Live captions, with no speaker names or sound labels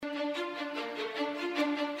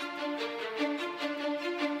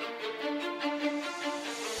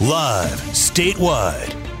Live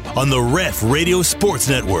statewide on the Ref Radio Sports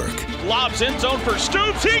Network. Lobs end zone for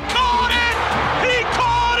Stoops. He caught it! He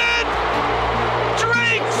caught it!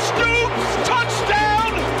 Drake Stoops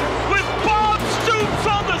touchdown with Bob Stoops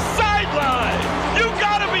on the sideline. You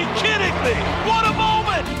gotta be kidding me. What a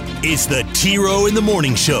moment. It's the T-Row in the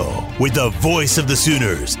Morning Show with the voice of the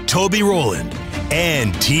Sooners, Toby Rowland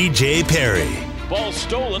and TJ Perry. Ball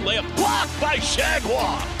stolen, layup blocked by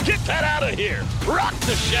Shagwa. Get that out of here. Rock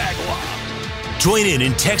the Shagwa. Join in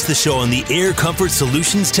and text the show on the Air Comfort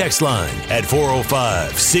Solutions text line at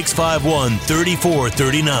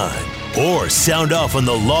 405-651-3439. Or sound off on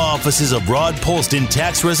the law offices of Rod Polston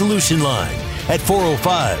Tax Resolution line at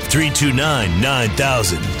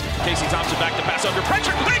 405-329-9000. Casey Thompson back to pass under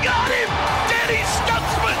pressure. They got him! Danny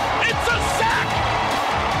Stutzman! It's a sack!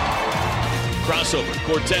 Crossover.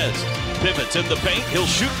 Cortez pivots in the paint. He'll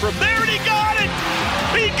shoot from there, and he got it!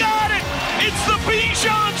 He got it! It's the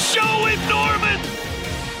Bijan Show in Norman!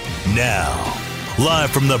 Now,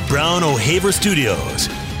 live from the Brown O'Haver Studios,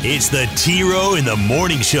 it's the T-Row in the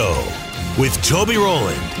Morning Show with Toby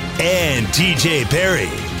Rowland and TJ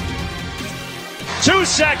Perry. 2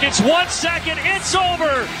 seconds, 1 second, it's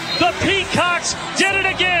over. The Peacocks did it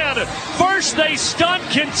again. First they stunned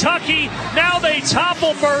Kentucky, now they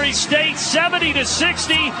topple Murray State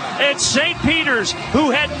 70-60, and St. Peter's,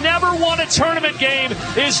 who had never won a tournament game,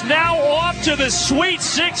 is now off to the Sweet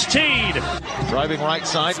 16. Driving right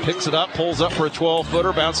side, picks it up, pulls up for a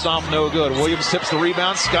 12-footer, bounced off, no good. Williams tips the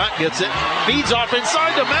rebound, Scott gets it, feeds off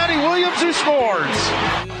inside to Matty Williams, who scores.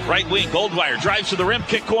 Right wing, Goldwire drives to the rim,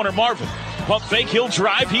 kick corner, Marvin. Pump fake, he'll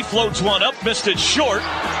drive, he floats one up, missed it short.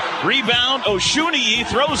 Rebound, Oshuniyi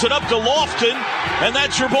throws it up to Lofton, and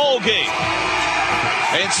that's your ball game.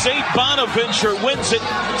 And St. Bonaventure wins it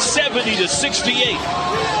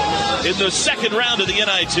 70-68 in the second round of the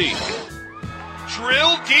NIT.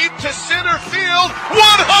 Drill deep to center field,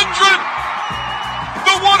 100!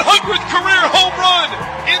 The 100th career home run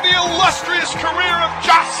in the illustrious career of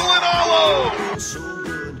Jocelyn Allo.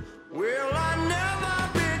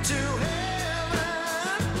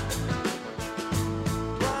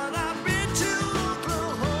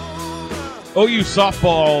 OU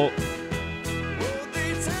softball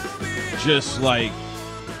just like,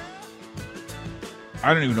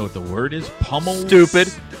 I don't even know what the word is, pummels?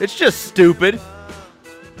 Stupid. It's just stupid.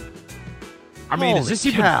 I mean, is this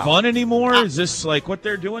even fun anymore? Is this like what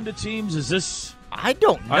they're doing to teams? Is this? I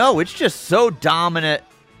don't know. It's just so dominant.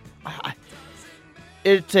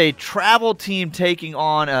 It's a travel team taking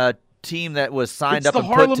on a team that was signed up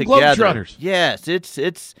and put together. Yes,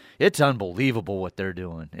 it's unbelievable what they're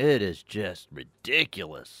doing. It is just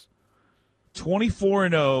ridiculous.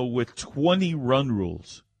 24-0 with 20 run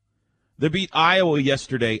rules. They beat Iowa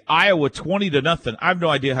yesterday. Iowa 20-0. I have no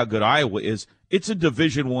idea how good Iowa is. It's a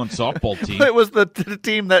Division I softball team. It was the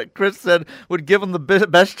team that Chris said would give them the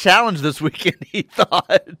best challenge this weekend, he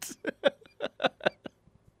thought.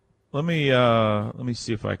 Let me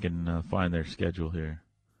see if I can find their schedule here.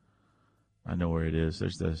 I know where it is.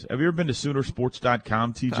 There's this. Have you ever been to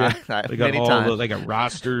Soonersports.com, TJ? They got many times. They got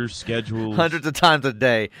rosters, schedules. Hundreds of times a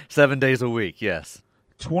day, 7 days a week, yes.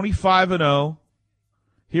 25-0.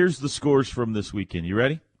 Here's the scores from this weekend. You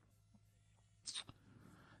ready?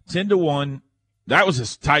 10-1. That was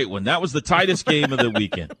a tight one. That was the tightest game of the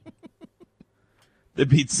weekend. They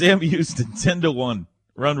beat Sam Houston 10-1.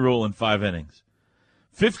 Run rule in 5 innings.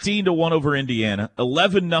 15-1 over Indiana,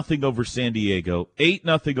 11-0 over San Diego,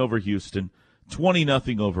 8-0 over Houston,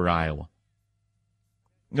 20-0 over Iowa.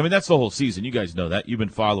 I mean, that's the whole season. You guys know that. You've been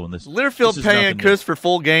following this. Learfield paying Chris for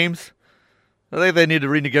full games. I think they need to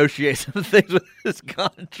renegotiate some things with his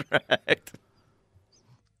contract.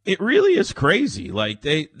 It really is crazy. Like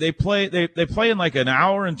they play in like an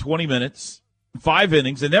hour and 20 minutes, 5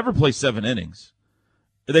 innings. They never play 7 innings.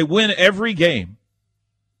 They win every game.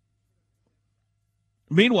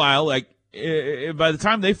 Meanwhile, like by the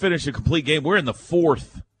time they finish a complete game, we're in the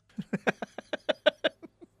 4th.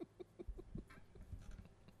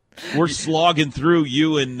 We're slogging through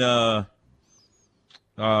you and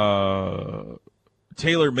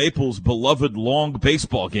Taylor Maple's beloved long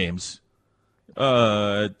baseball games.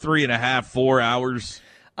 3.5, 4 hours.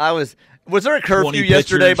 Was there a curfew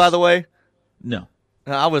yesterday, by the way? No.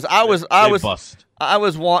 I was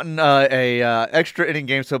wanting a extra inning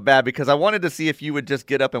game so bad because I wanted to see if you would just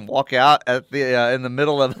get up and walk out at the in the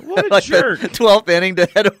middle of like the 12th inning to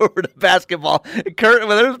head over to basketball. Kurt,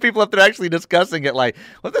 well, there's people up there actually discussing it. Like,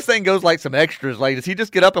 what if this thing goes like some extras? Like, does he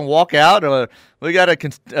just get up and walk out, or we got a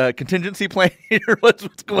contingency plan here?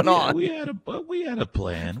 What's going on? We had a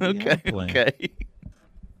plan. Okay.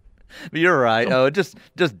 But you're right. Oh, just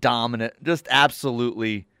dominant, just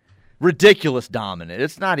absolutely ridiculous dominant.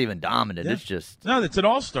 It's not even dominant. Yeah. It's just it's an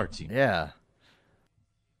all-star team. Yeah.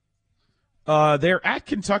 They're at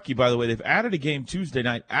Kentucky, by the way. They've added a game Tuesday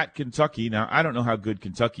night at Kentucky. Now, I don't know how good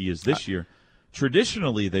Kentucky is this year.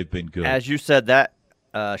 Traditionally, they've been good. As you said that,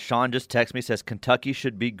 Sean just texted me, says Kentucky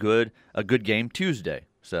should be a good game Tuesday.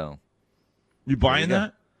 So, you buying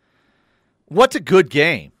that? What's a good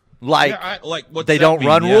game? Like what's they that don't mean?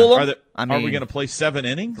 run rule them? Are we going to play 7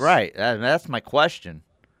 innings? Right. That's my question.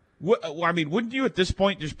 I mean, wouldn't you at this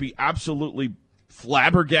point just be absolutely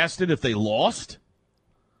flabbergasted if they lost?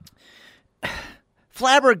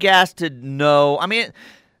 Flabbergasted, no. I mean,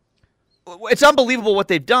 it's unbelievable what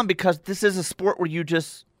they've done because this is a sport where you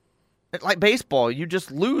just, like baseball, you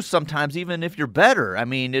just lose sometimes even if you're better. I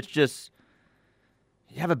mean, it's just,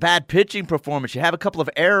 you have a bad pitching performance, you have a couple of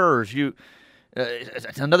errors,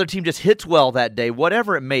 another team just hits well that day,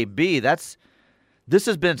 whatever it may be. This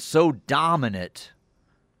has been so dominant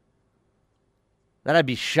that I'd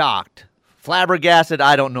be shocked. Flabbergasted,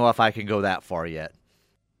 I don't know if I can go that far yet.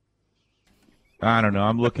 I don't know.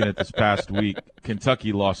 I'm looking at this past week.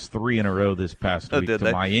 Kentucky lost 3 in a row this past week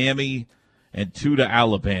to Miami and 2 to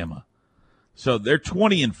Alabama. So they're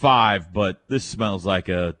 20-5, but this smells like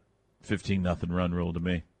a 15-0 run rule to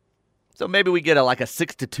me. So maybe we get a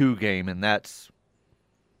 6-2 game, and that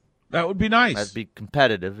would be nice. That'd be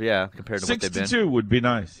competitive, yeah, compared to what they've been. 6-2 would be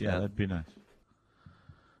nice. Yeah, that'd be nice.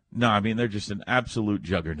 No, I mean, they're just an absolute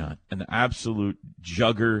juggernaut. An absolute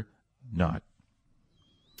juggernaut.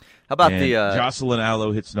 How about and Jocelyn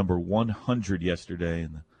Allo hits number 100 yesterday,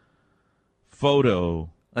 and the photo.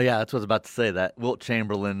 Oh yeah, that's what I was about to say. That Wilt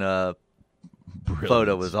Chamberlain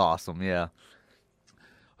photo was awesome. Yeah.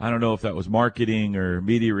 I don't know if that was marketing or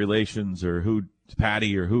media relations or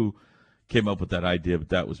Patty or who came up with that idea, but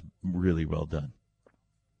that was really well done.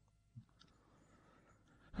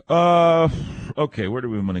 Okay, where do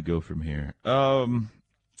we want to go from here?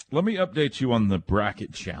 Let me update you on the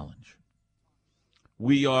bracket challenge.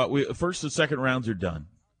 We first and second rounds are done.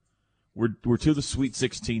 We're to the Sweet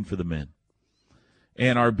 16 for the men.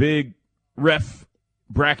 And our big ref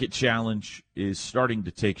bracket challenge is starting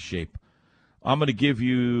to take shape. I'm going to give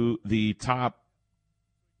you the top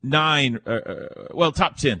 9,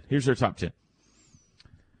 top 10. Here's our top 10.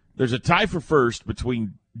 There's a tie for first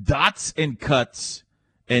between Dots and Cuts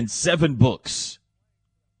and 7 Books.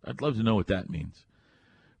 I'd love to know what that means.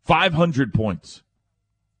 500 points.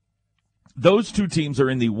 Those two teams are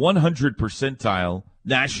in the 100 percentile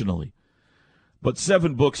nationally. But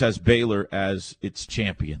 7 Books has Baylor as its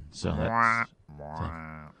champion. So that's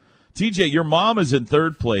TJ, your mom is in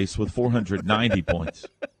third place with 490 points.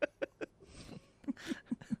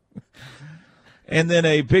 And then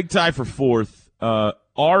a big tie for fourth.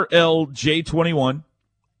 RLJ21,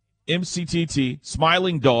 MCTT,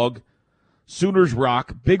 Smiling Dog, Sooners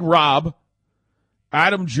Rock, Big Rob,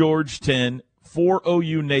 Adam George 10,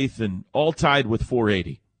 4OU Nathan, all tied with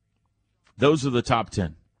 480. Those are the top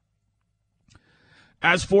 10.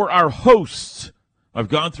 As for our hosts, I've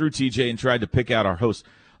gone through TJ and tried to pick out our hosts.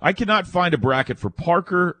 I cannot find a bracket for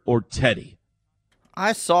Parker or Teddy.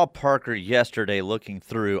 I saw Parker yesterday looking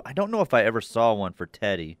through. I don't know if I ever saw one for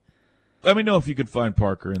Teddy. Let me know if you could find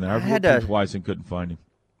Parker in there. I've looked twice and couldn't find him.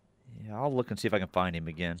 Yeah, I'll look and see if I can find him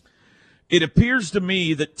again. It appears to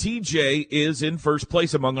me that TJ is in first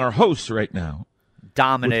place among our hosts right now.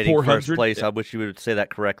 Dominating first place. I wish you would say that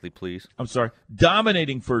correctly, please. I'm sorry.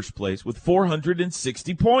 Dominating first place with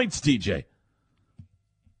 460 points, TJ.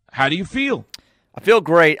 How do you feel? I feel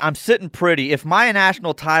great. I'm sitting pretty. If my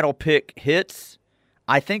national title pick hits,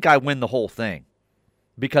 I think I win the whole thing.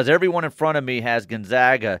 Because everyone in front of me has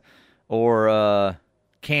Gonzaga or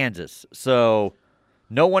Kansas. So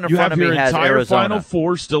no one in front of me has Arizona. You have your entire Final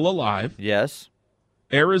Four still alive. Yes.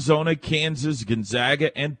 Arizona, Kansas,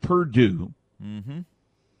 Gonzaga, and Purdue. Mm-hmm.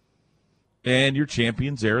 And your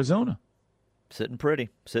champion's Arizona. Sitting pretty.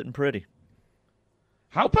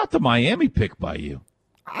 How about the Miami pick by you?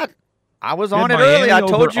 I was on it early. I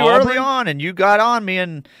told you early on, and you got on me,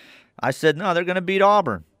 and I said, no, they're going to beat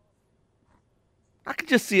Auburn. I could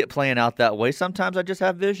just see it playing out that way. Sometimes I just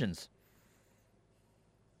have visions.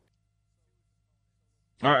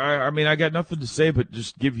 I mean, I got nothing to say but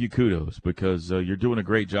just give you kudos because you're doing a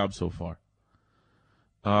great job so far.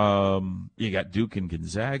 You got Duke and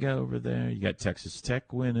Gonzaga over there. You got Texas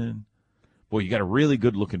Tech winning. Boy, you got a really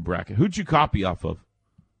good-looking bracket. Who'd you copy off of?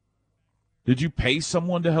 Did you pay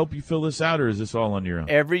someone to help you fill this out, or is this all on your own?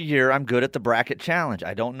 Every year I'm good at the bracket challenge.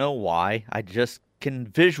 I don't know why. I just can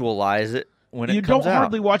visualize it when it comes out. You don't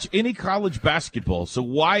hardly watch any college basketball, so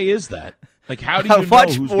why is that? Like, how do you know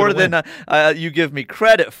watch who's more than you give me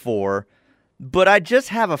credit for. but I just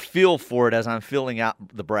have a feel for it as I'm filling out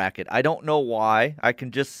the bracket. I don't know why. I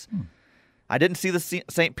didn't see the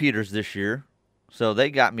St. Peter's this year, so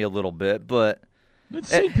they got me a little bit. But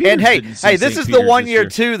and hey, this is the 1 year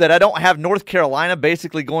too that I don't have North Carolina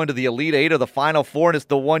basically going to the Elite Eight or the Final Four, and it's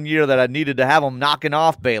the 1 year that I needed to have them knocking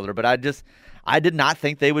off Baylor. But I did not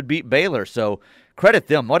think they would beat Baylor, so credit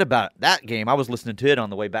them. What about that game? I was listening to it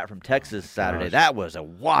on the way back from Texas Saturday. That was a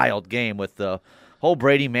wild game with the whole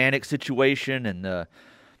Brady Manek situation, and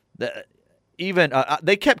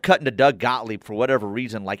they kept cutting to Doug Gottlieb for whatever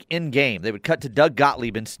reason, like in game. They would cut to Doug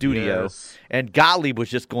Gottlieb in studio, and Gottlieb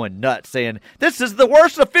was just going nuts, saying, "This is the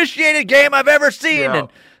worst officiated game I've ever seen," and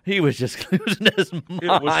he was just losing his mind.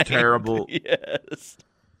 It was terrible. Yes,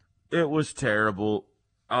 it was terrible.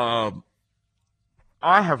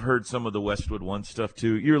 I have heard some of the Westwood One stuff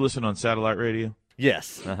too. You're listening on satellite radio?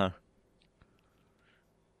 Yes.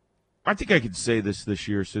 I think I could say this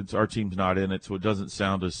year since our team's not in it, so it doesn't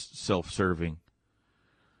sound as self-serving.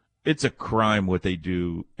 It's a crime what they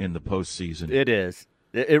do in the postseason. It is.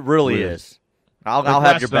 It really is. I'll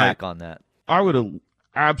have your back on that. I would have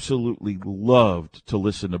absolutely loved to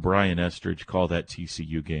listen to Brian Estridge call that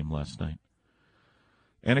TCU game last night.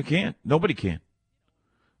 And I can't. Nobody can.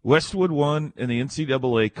 Westwood One and the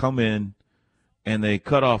NCAA come in, and they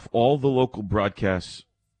cut off all the local broadcasts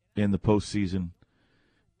in the postseason,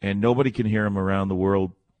 and nobody can hear them around the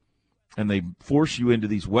world. And they force you into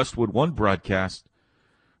these Westwood One broadcasts.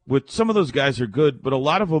 With some of those guys are good, but a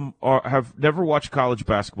lot of them have never watched college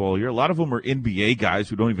basketball all year. A lot of them are NBA guys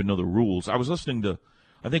who don't even know the rules. I was listening to,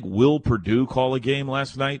 I think, Will Perdue call a game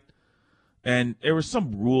last night, and there was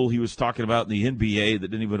some rule he was talking about in the NBA that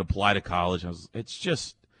didn't even apply to college. It's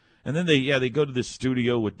just, and then they go to this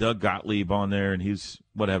studio with Doug Gottlieb on there, and he's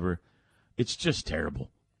whatever. It's just terrible.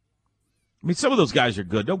 I mean, some of those guys are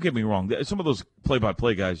good. Don't get me wrong. Some of those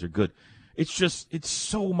play-by-play guys are good. It's just, it's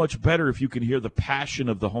so much better if you can hear the passion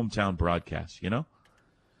of the hometown broadcast, you know?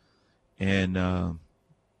 And, well,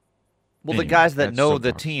 anyway, the guys that know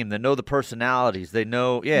the team, that know the personalities, they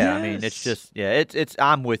know, I mean, it's just, it's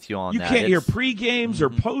I'm with you on that. You can't hear pre-games or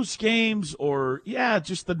post-games or,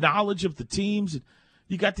 just the knowledge of the teams.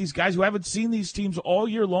 You got these guys who haven't seen these teams all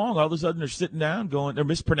year long. All of a sudden they're sitting down going, they're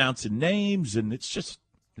mispronouncing names, and it's just,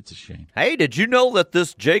 it's a shame. Hey, did you know that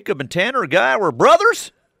this Jacob and Tanner guy were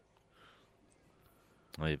brothers?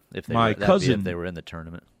 If they were in the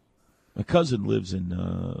tournament. My cousin lives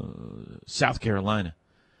in South Carolina.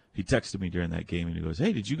 He texted me during that game, and he goes,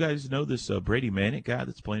 "Hey, did you guys know this Brady Manek guy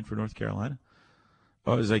that's playing for North Carolina?"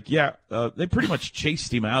 I was like, "Yeah, they pretty much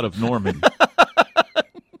chased him out of Norman."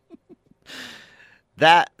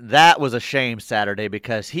 That was a shame Saturday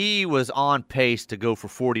because he was on pace to go for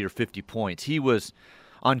 40 or 50 points. He was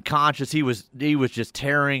unconscious. He was just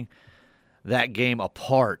tearing that game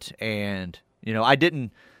apart, and I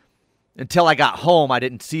didn't, until I got home, I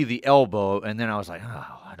didn't see the elbow, and then I was like,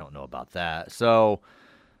 I don't know about that. So,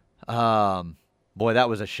 boy, that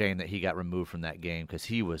was a shame that he got removed from that game because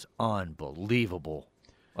he was unbelievable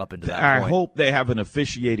up into that point. I hope they have an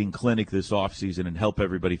officiating clinic this offseason and help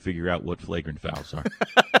everybody figure out what flagrant fouls are.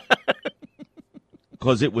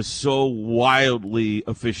 Because it was so wildly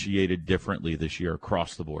officiated differently this year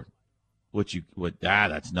across the board.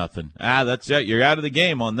 That's nothing. That's it. You're out of the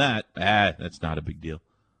game on that. That's not a big deal.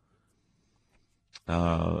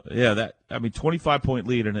 25-point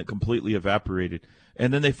lead, and it completely evaporated.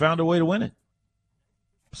 And then they found a way to win it.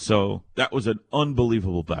 So that was an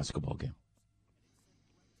unbelievable basketball game.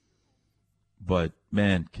 But,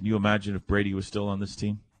 man, can you imagine if Brady was still on this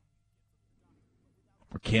team?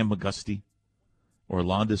 Or Cam McGusty? Or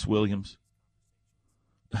Londis Williams?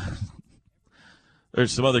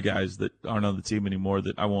 There's some other guys that aren't on the team anymore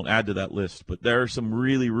that I won't add to that list, but there are some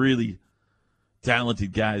really, really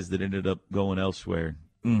talented guys that ended up going elsewhere.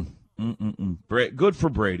 Good for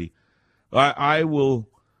Brady. I will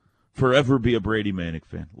forever be a Brady Manek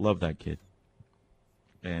fan. Love that kid.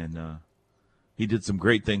 And he did some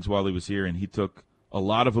great things while he was here, and he took a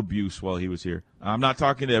lot of abuse while he was here. I'm not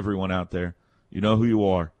talking to everyone out there. You know who you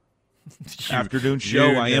are. Afternoon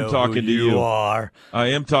show, I am talking to you. I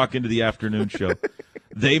am talking to the afternoon show.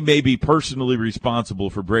 They may be personally responsible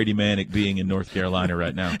for Brady Manek being in North Carolina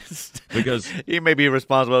right now. Because he may be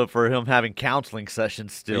responsible for him having counseling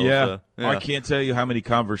sessions still. Yeah. I can't tell you how many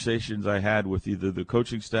conversations I had with either the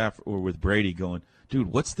coaching staff or with Brady going,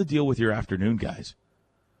 dude, what's the deal with your afternoon guys?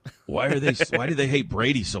 Why do they hate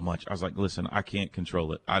Brady so much? I was like, listen, I can't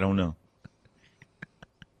control it. I don't know.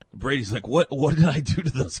 Brady's like, what did I do to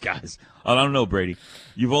those guys? I don't know, Brady.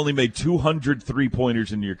 You've only made 200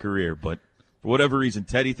 3-pointers in your career, but for whatever reason,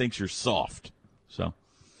 Teddy thinks you're soft. So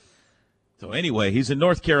So anyway, he's in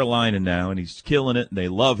North Carolina now, and he's killing it, and they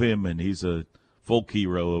love him, and he's a folk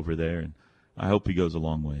hero over there, and I hope he goes a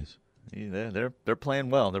long ways. Yeah, they're playing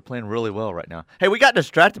well. They're playing really well right now. Hey, we got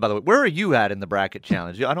distracted, by the way. Where are you at in the bracket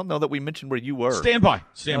challenge? I don't know that we mentioned where you were. Stand by.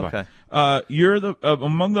 You're the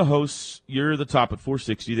among the hosts. You're the top at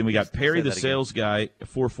 460. Then we got Perry, the sales guy, at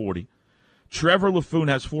 440. Trevor LaFoon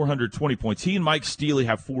has 420 points. He and Mike Steely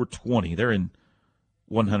have 420. They're in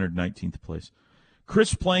 119th place.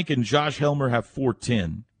 Chris Plank and Josh Helmer have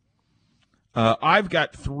 410. I've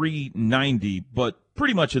got 390, but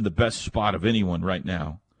pretty much in the best spot of anyone right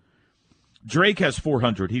now. Drake has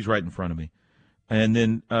 400. He's right in front of me. And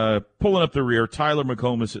then pulling up the rear, Tyler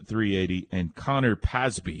McComas at 380 and Connor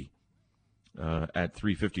Pasby at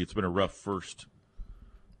 350. It's been a rough first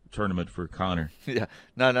tournament for Connor. Yeah,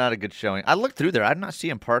 not a good showing. I looked through there. I'm not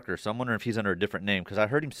seeing Parker, so I'm wondering if he's under a different name because I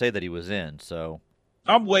heard him say that he was in. So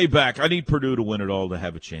I'm way back. I need Purdue to win it all to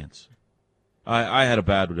have a chance. I had a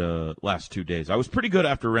bad last 2 days. I was pretty good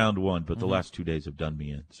after round one, but the last 2 days have done me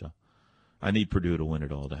in. So I need Purdue to win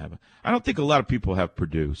it all to have it. I don't think a lot of people have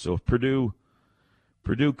Purdue. So if Purdue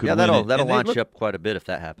could win it. That'll launch you up quite a bit if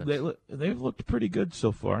that happens. They've looked pretty good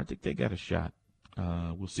so far. I think they got a shot.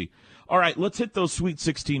 We'll see. All right, let's hit those Sweet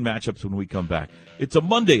 16 matchups when we come back. It's a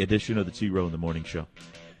Monday edition of the T-Row in the Morning Show.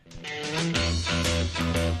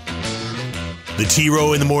 The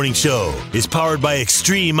T-Row in the Morning Show is powered by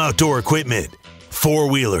Extreme Outdoor Equipment.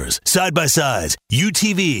 Four-wheelers, side-by-sides,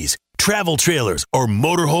 UTVs, travel trailers, or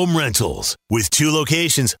motorhome rentals. With 2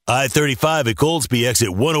 locations, I-35 at Goldsby exit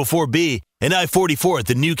 104B and I-44 at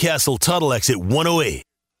the Newcastle Tuttle exit 108.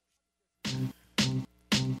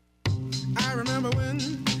 I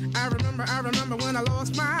remember when I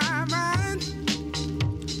lost my mind.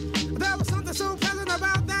 There was something so pleasant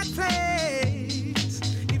about that place.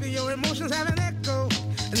 Even your emotions have an echo.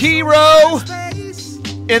 T-Row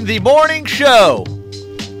in the Morning Show.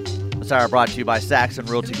 This hour brought to you by Saxon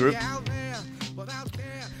Realty Group.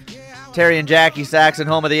 Terry and Jackie Saxon,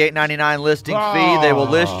 home of the $8.99 listing fee. They will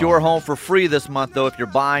list your home for free this month, though, if you're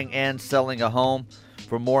buying and selling a home.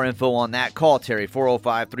 For more info on that, call Terry,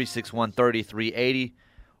 405-361-3380,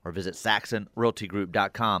 or visit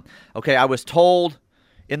SaxonRealtyGroup.com. Okay, I was told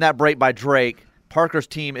in that break by Drake, Parker's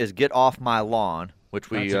team is Get Off My Lawn, which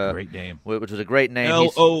That's a great name. Which was a great name.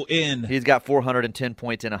 L-O-N. He's got 410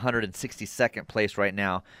 points in 162nd place right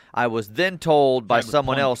now. I was then told by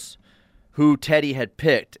someone else who Teddy had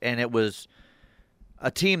picked, and it was a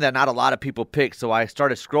team that not a lot of people picked, so I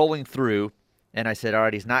started scrolling through. And I said, all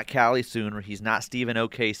right, he's not Callie Sooner. He's not Stephen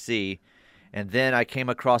OKC. And then I came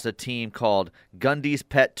across a team called Gundy's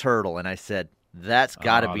Pet Turtle. And I said, that's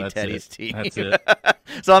got to be Teddy's team. That's it.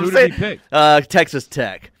 So I'm Who saying did he pick? Texas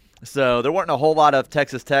Tech. So there weren't a whole lot of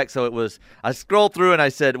Texas Tech. So it was, I scrolled through and I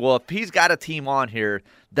said, well, if he's got a team on here,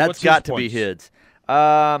 that's got to be his.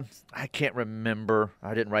 I can't remember.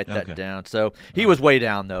 I didn't write that down. So he was way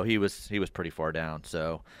down, though. He was pretty far down.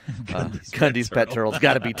 So Gundy's Pet Turtle's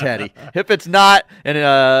got to be Teddy. If it's not, and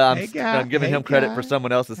I'm giving him credit for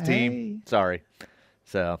someone else's team. Sorry.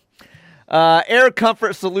 So Air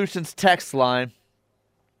Comfort Solutions text line.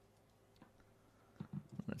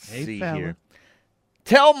 Let's see here.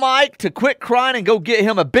 Tell Mike to quit crying and go get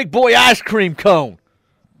him a big boy ice cream cone.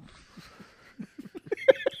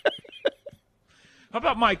 How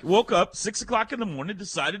about Mike woke up 6 o'clock in the morning,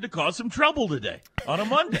 decided to cause some trouble today on a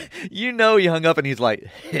Monday? You know he hung up and he's like,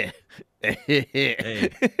 hey,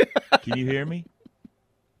 can you hear me?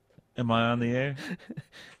 Am I on the air?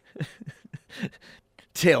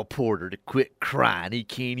 Tell Porter to quit crying. He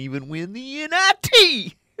can't even win the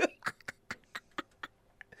NIT.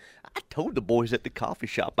 I told the boys at the coffee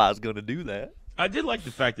shop I was going to do that. I did like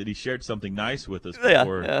the fact that he shared something nice with us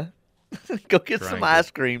before. Yeah. Go get some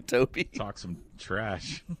ice cream, Toby. Talk some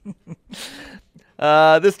trash.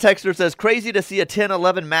 This texter says, crazy to see a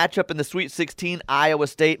 10-11 matchup in the Sweet 16. Iowa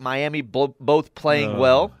State, Miami both playing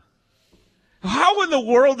well. How in the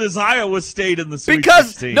world is Iowa State in the Sweet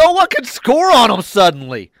 16? Because no one can score on them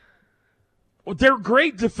suddenly. Well, they're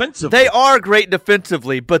great defensively. They are great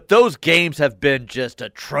defensively, but those games have been just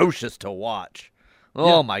atrocious to watch.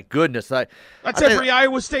 Oh, my goodness. That's every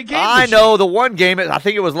Iowa State game. I know. The one game, I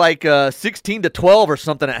think it was like 16-12 or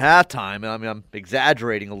something at halftime. I mean, I'm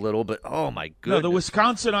exaggerating a little, but oh, my goodness. No, the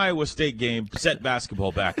Wisconsin-Iowa State game set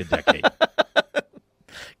basketball back a decade.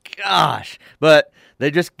 Gosh. But they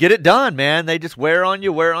just get it done, man. They just wear on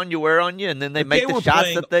you, and then they make the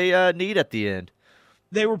shots that they need at the end.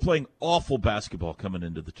 They were playing awful basketball coming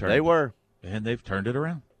into the tournament. They were. And they've turned it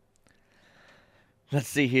around. Let's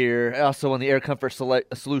see here. Also on the Air Comfort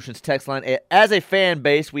Solutions text line, as a fan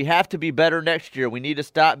base, we have to be better next year. We need to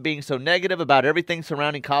stop being so negative about everything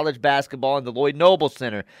surrounding college basketball and the Lloyd Noble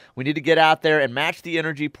Center. We need to get out there and match the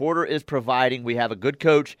energy Porter is providing. We have a good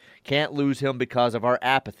coach. Can't lose him because of our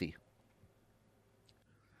apathy.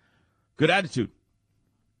 Good attitude.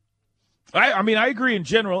 I mean, I agree in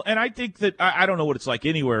general, and I think that I don't know what it's like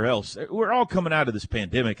anywhere else. We're all coming out of this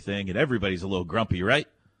pandemic thing, and everybody's a little grumpy, right?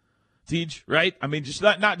 Tej, right? I mean, just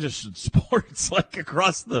not just in sports, like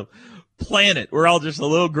across the planet. We're all just a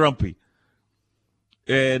little grumpy.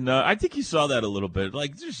 And I think you saw that a little bit.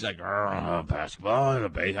 Like, just like, basketball.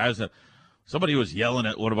 Somebody was yelling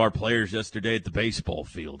at one of our players yesterday at the baseball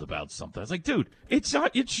field about something. I was like, dude, it's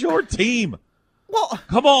your team. Well,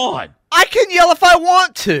 come on. I can yell if I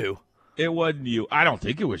want to. It wasn't you. I don't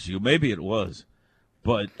think it was you. Maybe it was.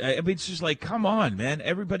 But, I mean, it's just like, come on, man.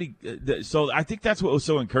 Everybody. So I think that's what was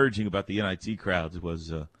so encouraging about the NIT crowds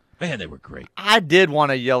was, man, they were great. I did want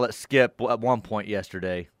to yell at Skip at one point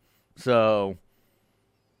yesterday. So,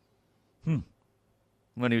 when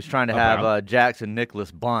he was trying to have Jackson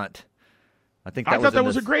Nicholas bunt. I thought that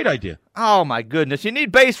was a great idea. Oh, my goodness. You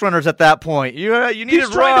need base runners at that point. You needed runs. He's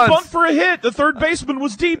trying to bunt for a hit. The third baseman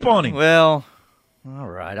was deep on him. Well, all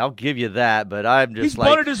right, I'll give you that, but I'm just He's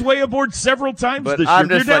bunted his way aboard several times this year.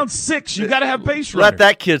 You're down 6. You got to have base runners. Let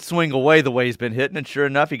that kid swing away the way he's been hitting, and sure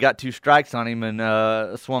enough, he got 2 strikes on him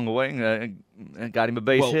and swung away and got him a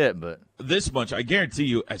base hit. But this much, I guarantee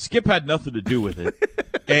you, Skip had nothing to do with it,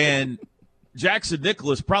 and Jackson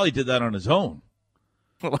Nicholas probably did that on his own.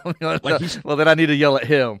 Well, then I need to yell at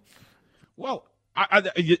him. Well,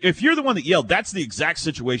 if you're the one that yelled, that's the exact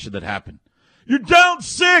situation that happened. You're down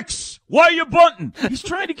 6. Why are you bunting? He's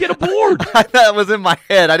trying to get aboard. That was in my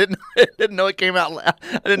head. I didn't know it came out loud.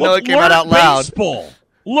 I didn't know it came out loud. Baseball.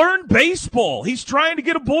 Learn baseball. He's trying to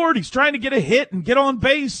get aboard. He's trying to get a hit and get on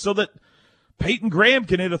base so that Peyton Graham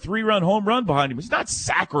can hit a 3-run home run behind him. He's not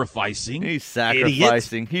sacrificing. He's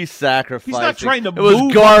sacrificing. Idiot. He's sacrificing. He's not trying to It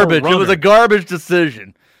was garbage. It was a garbage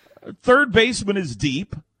decision. Third baseman is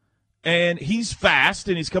deep. And he's fast,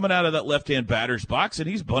 and he's coming out of that left-hand batter's box, and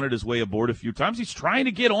he's bunted his way aboard a few times. He's trying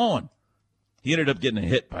to get on. He ended up getting a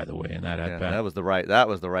hit, by the way, in that at bat. That was the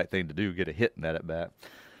right thing to do. Get a hit in that at bat.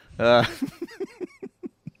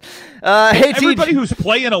 Hey, everybody who's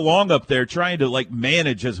playing along up there, trying to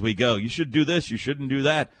manage as we go. You should do this. You shouldn't do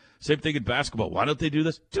that. Same thing in basketball. Why don't they do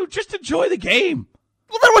this, dude? Just enjoy the game.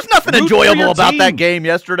 Well, there was nothing enjoyable about that game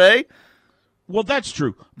yesterday. Well, that's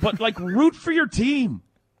true, but root for your team.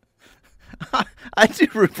 I do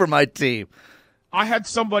root for my team. I had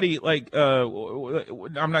somebody I'm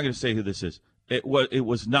not going to say who this is. It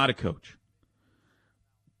was not a coach.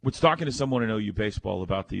 Was talking to someone in OU baseball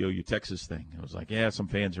about the OU Texas thing. I was like, yeah, some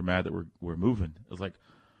fans are mad that we're moving. I was like,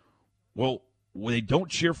 well, they don't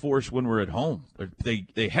cheer for us when we're at home.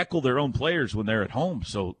 They heckle their own players when they're at home.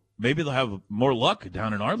 So maybe they'll have more luck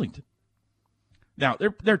down in Arlington. Now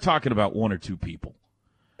they're talking about 1 or 2 people.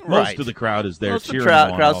 Most of the crowd is there cheering.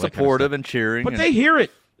 The crowd's supportive and cheering. But they hear it.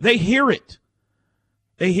 They hear it.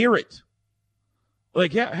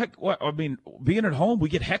 Like, yeah, heck, being at home, we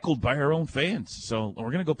get heckled by our own fans. So we're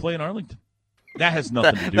going to go play in Arlington. That has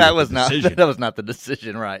nothing to do with the decision. That was not the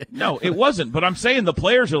decision, right? No, it wasn't. But I'm saying the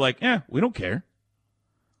players are like, we don't care.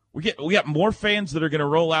 We got more fans that are going to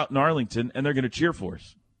roll out in Arlington, and they're going to cheer for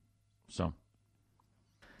us. So,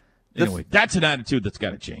 anyway, that's an attitude that's got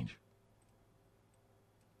to change.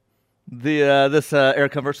 This Air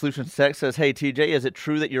Comfort Solutions text says, hey, TJ, is it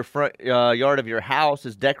true that your front yard of your house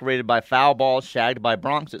is decorated by foul balls shagged by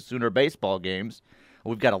Bronx at Sooner baseball games?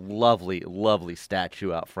 We've got a lovely, lovely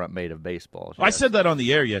statue out front made of baseballs. Yes. I said that on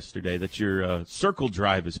the air yesterday, that your circle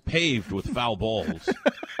drive is paved with foul balls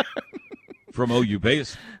from OU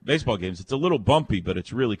baseball games. It's a little bumpy, but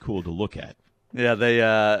it's really cool to look at. Yeah,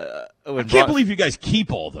 I can't believe you guys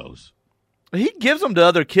keep all those. He gives them to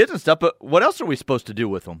other kids and stuff, but what else are we supposed to do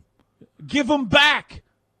with them? Give them back.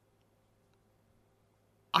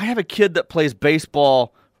 I have a kid that plays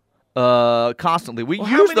baseball constantly. We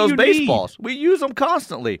use those baseballs. We use them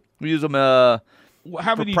constantly. We use them how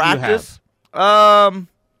many practice. Do you have?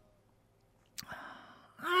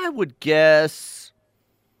 I would guess.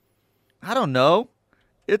 I don't know.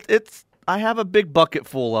 It's. I have a big bucket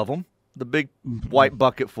full of them. The big white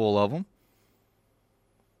bucket full of them.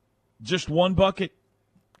 Just one bucket?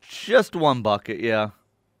 Just one bucket, yeah.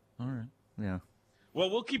 All right. Yeah. Well,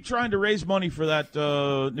 we'll keep trying to raise money for that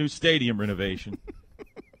new stadium renovation.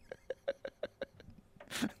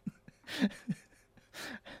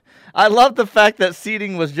 I love the fact that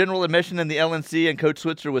seating was general admission in the LNC and Coach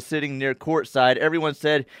Switzer was sitting near courtside. Everyone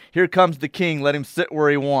said, here comes the king. Let him sit where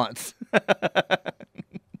he wants.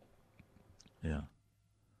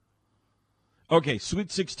 Okay, Sweet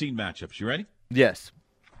 16 matchups. You ready? Yes.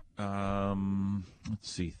 Let's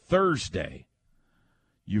see. Thursday,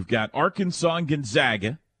 you've got Arkansas and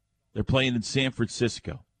Gonzaga. They're playing in San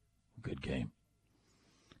Francisco. Good game.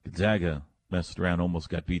 Gonzaga messed around, almost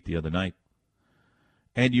got beat the other night.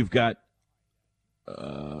 And you've got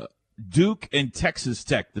Duke and Texas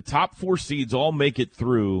Tech. The top 4 seeds all make it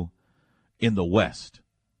through in the West.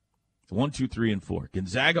 1, 2, 3, and 4.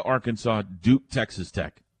 Gonzaga, Arkansas, Duke, Texas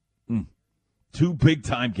Tech. 2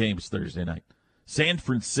 big-time games Thursday night. San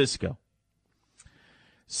Francisco.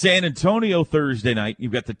 San Antonio Thursday night.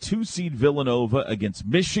 You've got the 2-seed Villanova against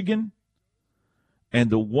Michigan and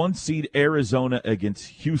the 1-seed Arizona against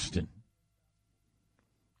Houston.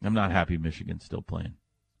 I'm not happy Michigan's still playing.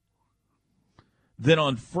 Then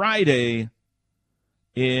on Friday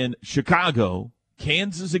in Chicago,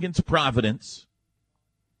 Kansas against Providence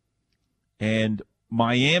and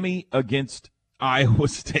Miami against Iowa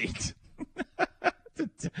State.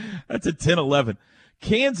 That's a 10-11.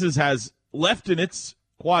 Kansas has left in its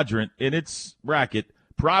quadrant, in its bracket,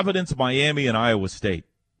 Providence, Miami, and Iowa State.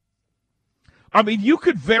 I mean, you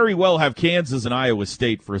could very well have Kansas and Iowa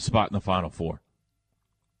State for a spot in the Final Four.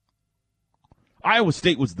 Iowa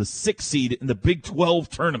State was the 6th seed in the Big 12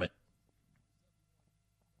 tournament.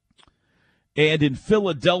 And in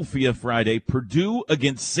Philadelphia Friday, Purdue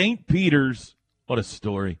against St. Peter's. What a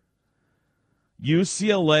story.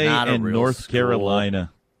 UCLA and North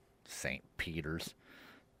Carolina. St. Peter's.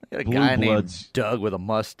 They got a guy Bloods. named Doug with a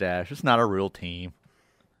mustache. It's not a real team.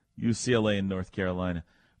 UCLA and North Carolina.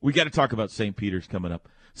 We got to talk about St. Peter's coming up.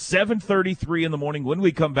 7:33 in the morning. When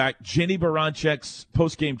we come back, Jenny Baranczyk's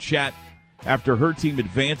postgame chat after her team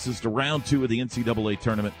advances to round 2 of the NCAA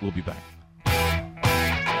tournament. We'll be back.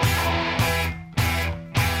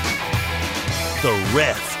 The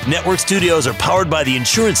Ref Network studios are powered by the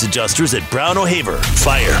insurance adjusters at Brown O'Haver.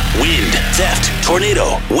 Fire, wind, theft,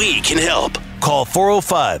 tornado. We can help. Call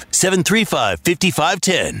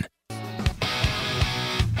 405-735-5510.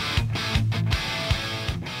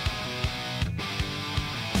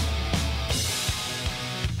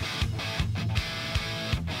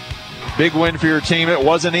 Big win for your team. It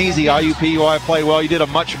wasn't easy. IUPUI played well. You did a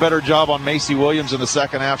much better job on Macy Williams in the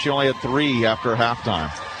second half. She only had 3 after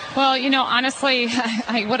halftime. Well, honestly,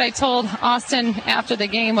 what I told Austin after the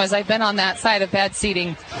game was I've been on that side of bad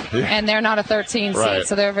seeding, and they're not a 13 seed,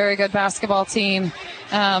 so they're a very good basketball team.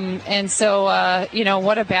 And so,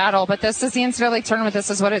 what a battle. But this is the NCAA tournament. This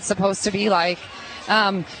is what it's supposed to be like.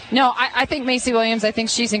 I think Macy Williams, I think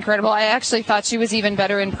she's incredible. I actually thought she was even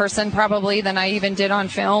better in person probably than I even did on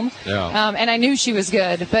film. Yeah. And I knew she was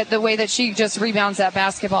good, but the way that she just rebounds that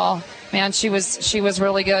basketball, man, she was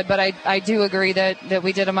really good. But I do agree that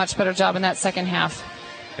we did a much better job in that second half.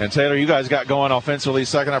 And Taylor, you guys got going offensively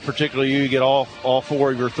second half, particularly you get all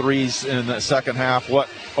 4 of your threes in the second half. What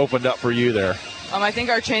opened up for you there? I think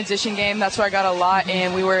our transition game, that's where I got a lot,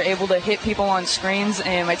 and we were able to hit people on screens,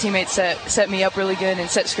 and my teammates set me up really good and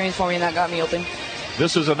set screens for me, and that got me open.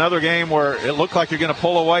 This is another game where it looked like you're going to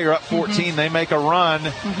pull away. You're up 14. Mm-hmm. They make a run,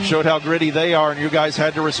 showed how gritty they are, and you guys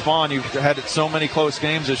had to respond. You've had so many close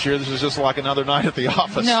games this year. This is just like another night at the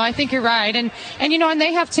office. No, I think you're right. And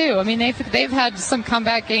they have too. I mean, they've had some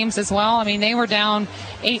comeback games as well. I mean, they were down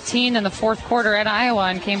 18 in the fourth quarter at Iowa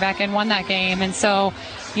and came back and won that game. And so,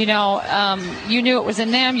 you knew it was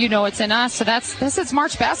in them. It's in us. So this is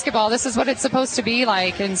March basketball. This is what it's supposed to be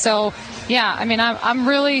like. And so, yeah, I mean, I'm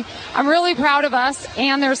really proud of us.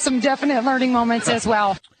 And there's some definite learning moments as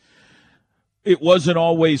well. It wasn't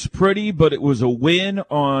always pretty, but it was a win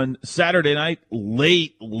on Saturday night,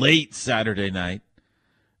 late Saturday night.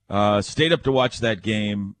 Stayed up to watch that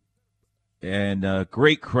game, and a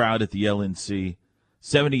great crowd at the LNC,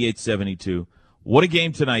 78-72. What a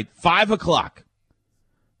game tonight. 5 o'clock.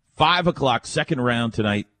 5 o'clock, second round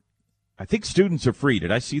tonight. I think students are free.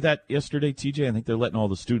 Did I see that yesterday, TJ? I think they're letting all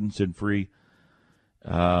the students in free.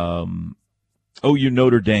 OU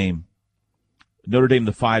Notre Dame. Notre Dame,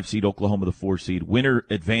 the 5 seed, Oklahoma, the 4 seed. Winner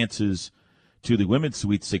advances to the women's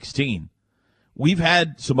Sweet 16. We've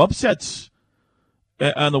had some upsets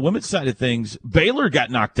on the women's side of things. Baylor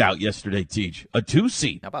got knocked out yesterday, TJ, a 2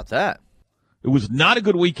 seed. How about that? It was not a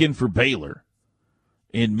good weekend for Baylor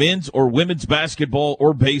in men's or women's basketball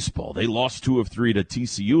or baseball. They lost 2 of 3 to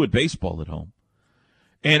TCU at baseball at home.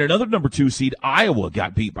 And another number 2 seed, Iowa,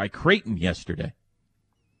 got beat by Creighton yesterday.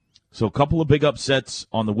 So a couple of big upsets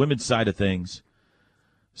on the women's side of things.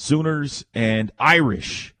 Sooners and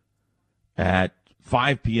Irish at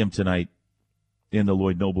 5 p.m. tonight in the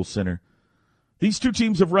Lloyd Noble Center. These two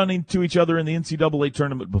teams have run into each other in the NCAA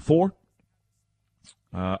tournament before.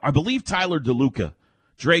 I believe Tyler DeLuca.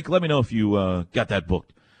 Drake, let me know if you got that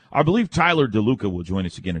booked. I believe Tyler DeLuca will join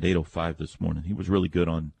us again at 8:05 this morning. He was really good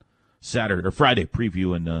on Saturday or Friday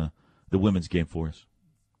previewing the women's game for us.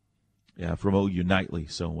 Yeah, from OU Nightly.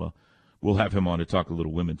 So we'll have him on to talk a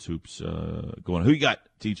little women's hoops going. Who you got,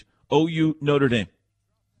 Teach? OU Notre Dame.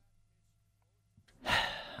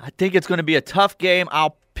 I think it's going to be a tough game.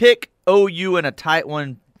 I'll pick OU in a tight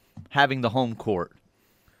one, having the home court.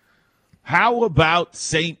 How about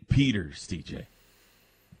St. Peter's, TJ?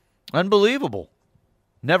 Unbelievable.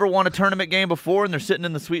 Never won a tournament game before, and they're sitting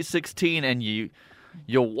in the Sweet 16, and you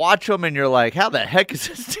watch them, and you're like, how the heck has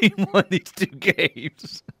this team won these 2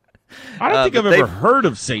 games? I don't think I've ever heard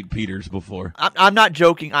of St. Peter's before. I'm not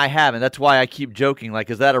joking. I haven't. That's why I keep joking. Like,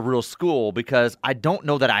 is that a real school? Because I don't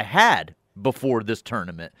know that I had before this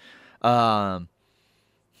tournament.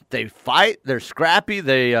 They fight. They're scrappy.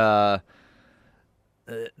 They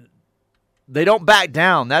don't back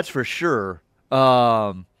down. That's for sure.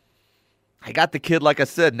 I got the kid, like I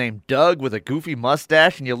said, named Doug with a goofy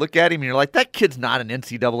mustache, and you look at him and you're like, that kid's not an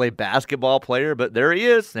NCAA basketball player, but there he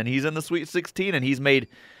is, and he's in the Sweet 16, and he's made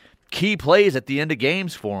key plays at the end of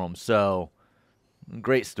games for him. So,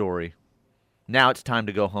 great story. Now it's time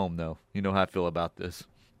to go home, though. You know how I feel about this.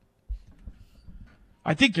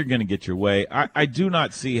 I think you're going to get your way. I do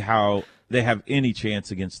not see how they have any chance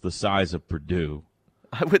against the size of Purdue.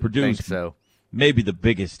 I would think so. Maybe the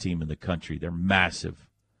biggest team in the country. They're massive.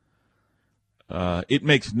 It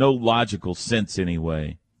makes no logical sense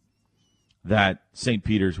anyway that St.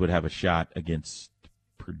 Peter's would have a shot against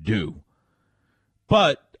Purdue.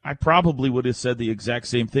 But I probably would have said the exact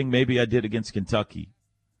same thing maybe I did against Kentucky,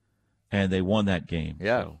 and they won that game.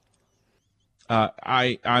 Yeah. So,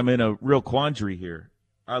 I'm in a real quandary here.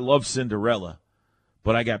 I love Cinderella,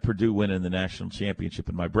 but I got Purdue winning the national championship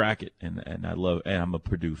in my bracket, and I'm a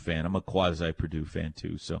Purdue fan. I'm a quasi-Purdue fan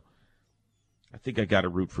too, so I think I got to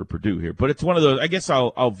root for Purdue here. But it's one of those, I guess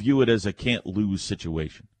I'll view it as a can't-lose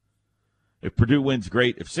situation. If Purdue wins,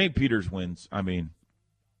 great. If St. Peter's wins, it's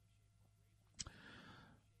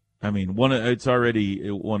already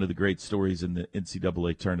one of the great stories in the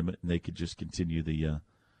NCAA tournament, and they could just continue the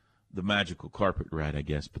magical carpet ride, I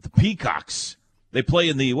guess. But the Peacocks, they play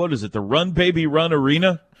in the Run Baby Run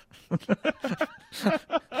Arena? That's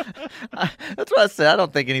what I said. I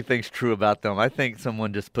don't think anything's true about them. I think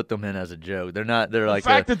someone just put them in as a joke. They're not. They're like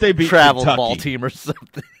fact that they beat travel Kentucky ball team or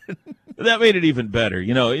something. That made it even better.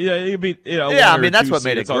 You beat. Yeah, I mean that's what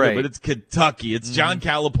made it great. But it's Kentucky. It's John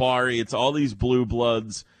Calipari. It's all these blue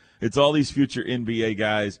bloods. It's all these future NBA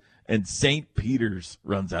guys. And St. Peter's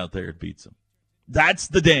runs out there and beats them. That's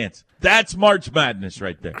the dance. That's March Madness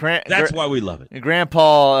right there. That's why we love it. And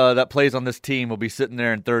Grandpa that plays on this team will be sitting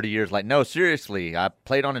there in 30 years like, no, seriously, I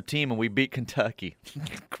played on a team and we beat Kentucky.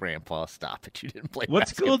 Grandpa, stop it. You didn't play What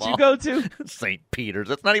basketball. school did you go to? St. Peter's.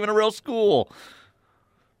 That's not even a real school.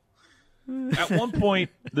 At one point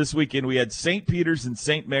this weekend, we had St. Peter's and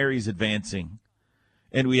St. Mary's advancing,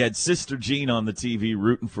 and we had Sister Jean on the TV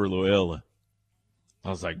rooting for Loyola. I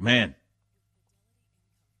was like, man,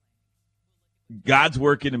 God's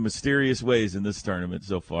working in mysterious ways in this tournament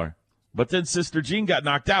so far. But then Sister Jean got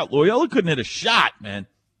knocked out. Loyola couldn't hit a shot, man.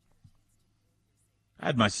 I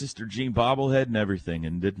had my Sister Jean bobblehead and everything,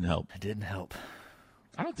 and it didn't help. It didn't help.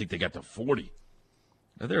 I don't think they got to 40.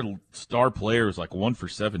 Their star player was like 1 for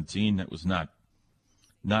 17. That was not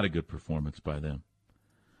a good performance by them.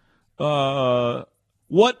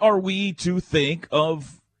 What are we to think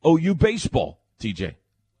of OU baseball, TJ,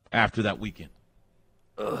 after that weekend?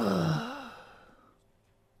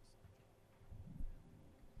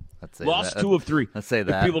 Lost 2 of 3. Let's say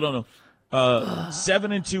that. If people don't know.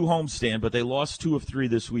 7-2 homestand, but they lost 2 of 3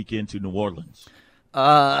 this weekend to New Orleans.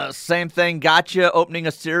 Same thing. Gotcha. Opening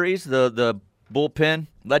a series. The bullpen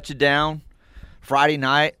let you down. Friday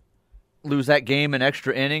night, lose that game in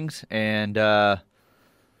extra innings, and then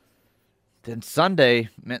Sunday,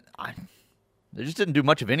 man, they just didn't do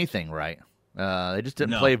much of anything right. They just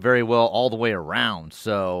didn't play very well all the way around.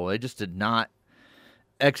 So they just did not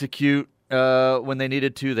execute when they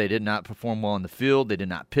needed to. They did not perform well in the field. They did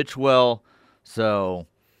not pitch well. So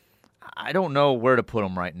I don't know where to put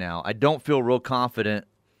them right now. I don't feel real confident,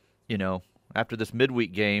 after this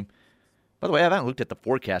midweek game. By the way, I haven't looked at the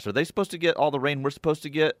forecast. Are they supposed to get all the rain we're supposed to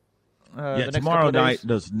get? The next tomorrow night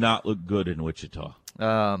does not look good in Wichita.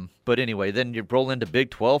 But anyway, then you roll into Big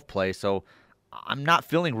 12 play. So I'm not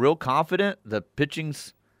feeling real confident. The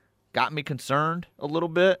pitching's got me concerned a little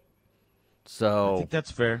bit. So I think that's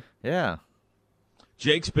fair. Yeah.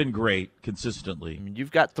 Jake's been great consistently. I mean, you've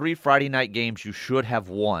got 3 Friday night games you should have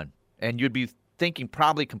won, and you'd be thinking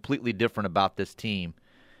probably completely different about this team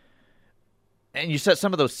And you set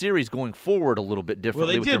some of those series going forward a little bit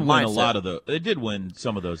differently. Well, they did win a lot of those. They did win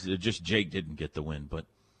some of those. Just Jake didn't get the win, but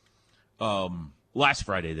last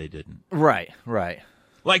Friday they didn't. Right.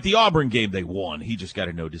 Like the Auburn game, they won. He just got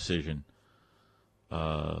a no decision.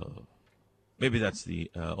 Maybe that's the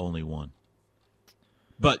only one.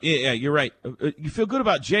 But, yeah, you're right. You feel good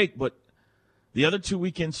about Jake, but the other 2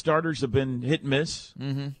 weekend starters have been hit and miss.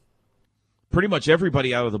 Mm-hmm. Pretty much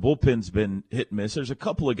everybody out of the bullpen's been hit and miss. There's a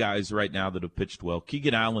couple of guys right now that have pitched well.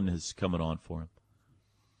 Keegan Allen is coming on for him.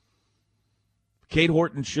 Cade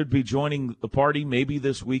Horton should be joining the party maybe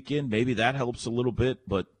this weekend. Maybe that helps a little bit,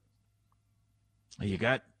 but you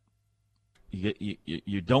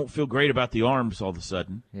don't feel great about the arms all of a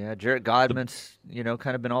sudden. Yeah, Jarrett Godman's,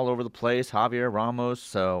 kind of been all over the place. Javier Ramos,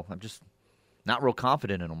 so I'm just not real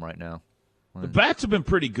confident in them right now. The bats have been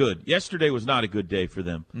pretty good. Yesterday was not a good day for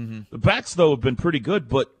them. Mm-hmm. The bats, though, have been pretty good,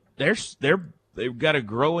 but they've got a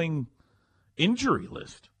growing injury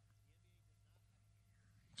list.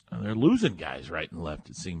 And they're losing guys right and left,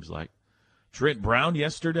 it seems like. Trent Brown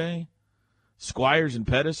yesterday. Squires and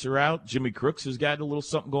Pettis are out. Jimmy Crooks has got a little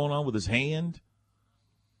something going on with his hand.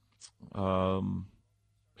 And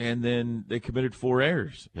then they committed 4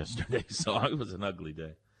 errors yesterday, so it was an ugly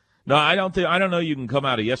day. No, I don't know you can come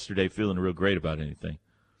out of yesterday feeling real great about anything.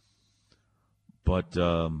 But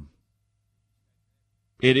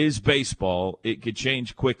it is baseball. It could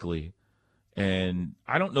change quickly. And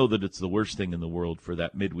I don't know that it's the worst thing in the world for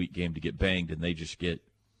that midweek game to get banged and they just get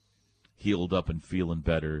healed up and feeling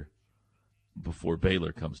better before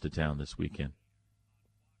Baylor comes to town this weekend.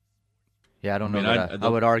 Yeah, I don't know. I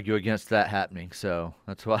would argue against that happening, so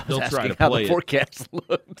that's why I was asking how the forecast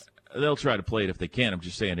looked. They'll try to play it if they can. I'm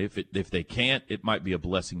just saying if they can't, it might be a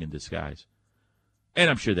blessing in disguise. And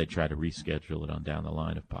I'm sure they try to reschedule it on down the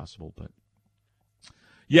line if possible. But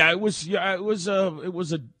it was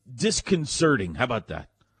a disconcerting. How about that?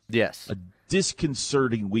 Yes, a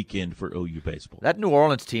disconcerting weekend for OU baseball. That New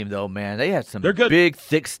Orleans team, though, man, they had some big,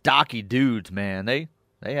 thick, stocky dudes. Man, they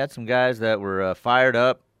had some guys that were fired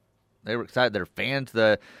up. They were excited. Their fans,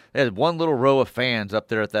 they had one little row of fans up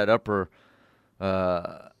there at that upper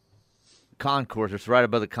concourse. It's right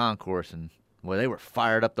above the concourse, and they were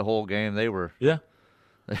fired up the whole game. They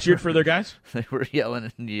cheered for their guys. They were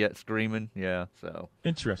yelling and screaming. Yeah, so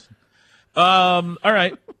interesting. All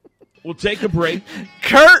right. We'll take a break.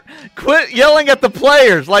 Kurt, quit yelling at the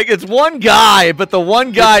players. Like, it's one guy, but the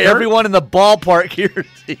one guy everyone in the ballpark hears.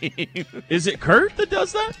 Is it Kurt that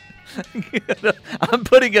does that? I'm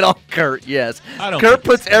putting it on Kurt, yes. Kurt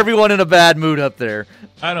puts everyone in a bad mood up there.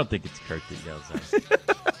 I don't think it's Kurt that yells that.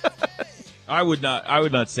 I would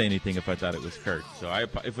not say anything if I thought it was Kurt. So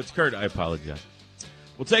if it's Kurt, I apologize.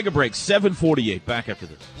 We'll take a break. 7:48. Back after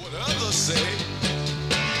this. What others say,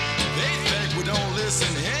 they think we don't listen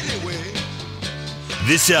anyway.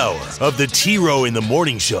 This hour of the T-Row in the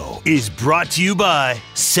Morning Show is brought to you by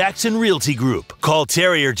Saxon Realty Group. Call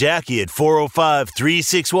Terry or Jackie at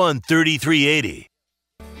 405-361-3380.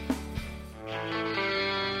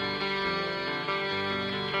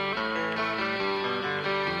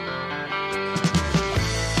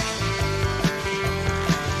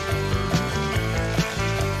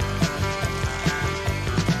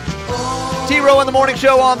 T-Row in the Morning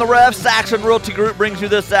Show on the Ref. Saxon Realty Group brings you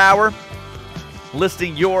this hour,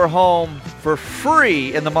 listing your home for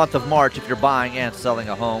free in the month of March if you're buying and selling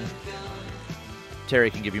a home.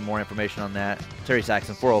 Terry can give you more information on that. Terry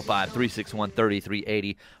Saxon,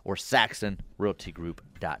 405-361-3380 or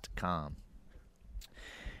saxonrealtygroup.com.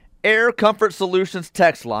 Air Comfort Solutions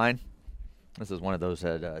text line. This is one of those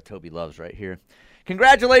that Toby loves right here.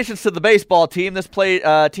 Congratulations to the baseball team. This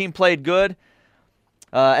team played good.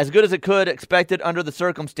 As good as it could, expected under the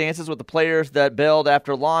circumstances with the players that bailed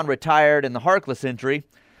after Lon retired in the Harkless injury.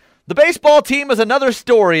 The baseball team is another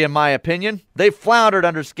story, in my opinion. They've floundered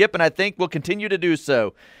under Skip, and I think will continue to do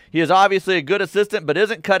so. He is obviously a good assistant, but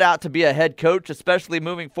isn't cut out to be a head coach, especially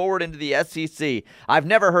moving forward into the SEC. I've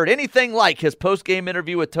never heard anything like his post-game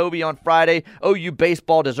interview with Toby on Friday. OU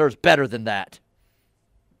baseball deserves better than that.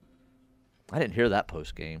 I didn't hear that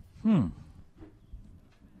post-game.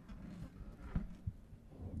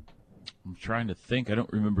 I'm trying to think. I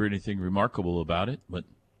don't remember anything remarkable about it, but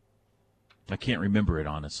I can't remember it,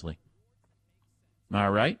 honestly.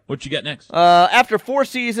 All right. What you got next? After 4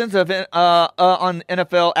 seasons of on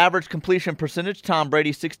NFL average completion percentage, Tom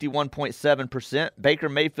Brady 61.7%, Baker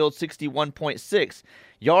Mayfield 61.6%.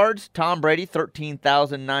 Yards, Tom Brady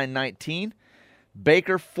 13,919,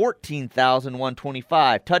 Baker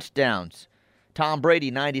 14,125. Touchdowns, Tom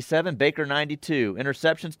Brady, 97. Baker, 92.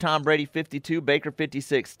 Interceptions, Tom Brady, 52. Baker,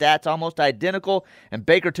 56. Stats almost identical, and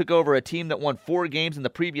Baker took over a team that won 4 games in the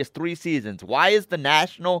previous 3 seasons. Why is the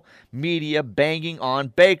national media banging on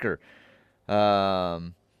Baker?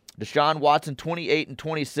 Deshaun Watson, 28 and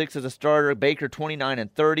 26 as a starter. Baker, 29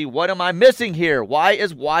 and 30. What am I missing here? Why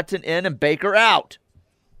is Watson in and Baker out?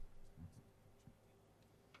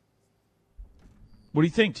 What do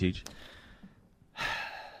you think, Teach?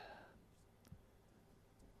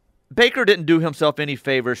 Baker didn't do himself any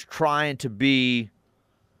favors trying to be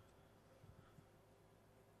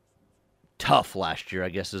tough last year, I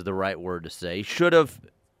guess is the right word to say. He should have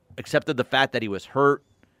accepted the fact that he was hurt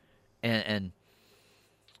and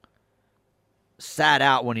sat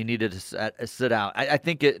out when he needed to sit out. I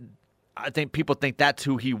think people think that's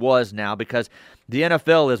who he was now, because the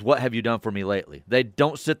NFL is what have you done for me lately. They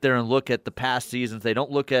don't sit there and look at the past seasons. They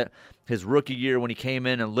don't look at his rookie year when he came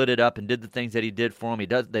in and lit it up and did the things that he did for him.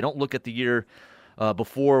 They don't look at the year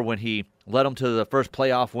before when he led them to the first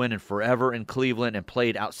playoff win in forever in Cleveland and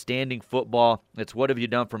played outstanding football. It's what have you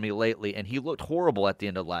done for me lately? And he looked horrible at the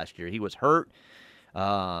end of last year. He was hurt.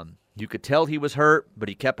 You could tell he was hurt, but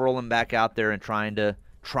he kept rolling back out there and trying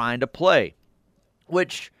to play,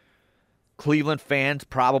 which Cleveland fans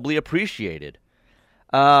probably appreciated.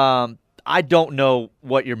 I don't know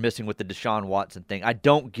what you're missing with the Deshaun Watson thing. I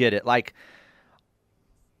don't get it. Like,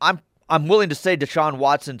 I'm willing to say Deshaun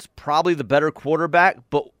Watson's probably the better quarterback,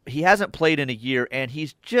 but he hasn't played in a year, and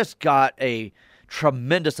he's just got a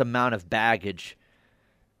tremendous amount of baggage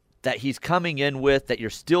that he's coming in with, that you're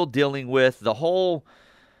still dealing with. The whole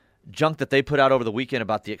junk that they put out over the weekend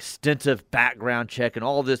about the extensive background check and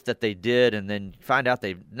all this that they did, and then find out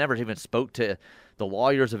they never even spoke to the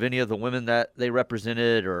lawyers of any of the women that they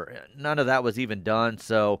represented, or none of that was even done.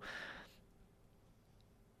 So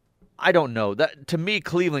I don't know. That, to me,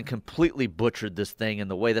 Cleveland completely butchered this thing in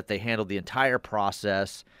the way that they handled the entire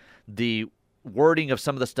process. The wording of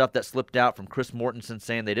some of the stuff that slipped out from Chris Mortensen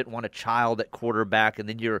saying they didn't want a child at quarterback, and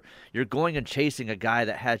then you're going and chasing a guy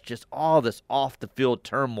that has just all this off-the-field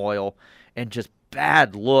turmoil and just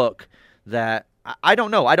bad look that I don't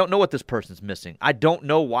know. I don't know what this person's missing. I don't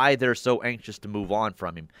know why they're so anxious to move on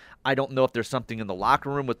from him. I don't know if there's something in the locker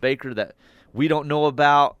room with Baker that we don't know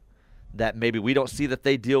about, that maybe we don't see that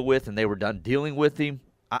they deal with and they were done dealing with him.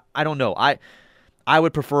 I don't know. I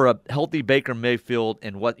would prefer a healthy Baker Mayfield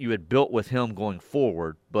and what you had built with him going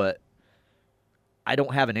forward, but I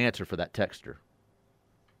don't have an answer for that texter.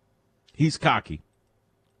 He's cocky.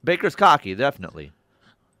 Baker's cocky, definitely.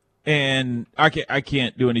 And I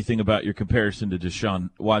can't do anything about your comparison to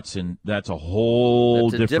Deshaun Watson. That's a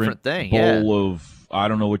whole different thing. Bowl of, I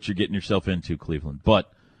don't know what you're getting yourself into, Cleveland.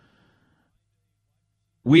 But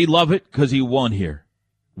we love it because he won here.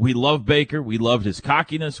 We love Baker. We loved his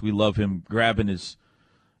cockiness. We love him grabbing his,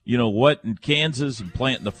 in Kansas and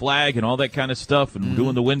planting the flag and all that kind of stuff and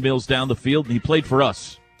doing the windmills down the field. And he played for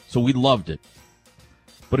us, so we loved it.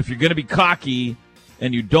 But if you're going to be cocky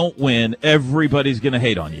and you don't win, everybody's going to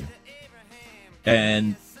hate on you.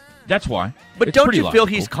 And that's why. But don't you feel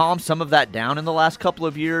he's calmed some of that down in the last couple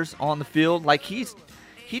of years on the field? Like he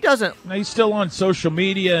doesn't. He's still on social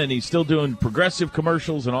media and he's still doing progressive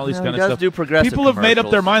commercials and all these kind of stuff. He does do progressive People have made up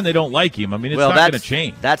their mind they don't like him. I mean, it's not going to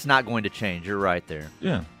change. That's not going to change. You're right there.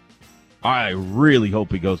 Yeah. I really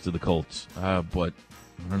hope he goes to the Colts. But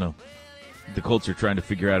I don't know. The Colts are trying to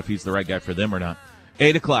figure out if he's the right guy for them or not.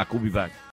 8 o'clock. We'll be back.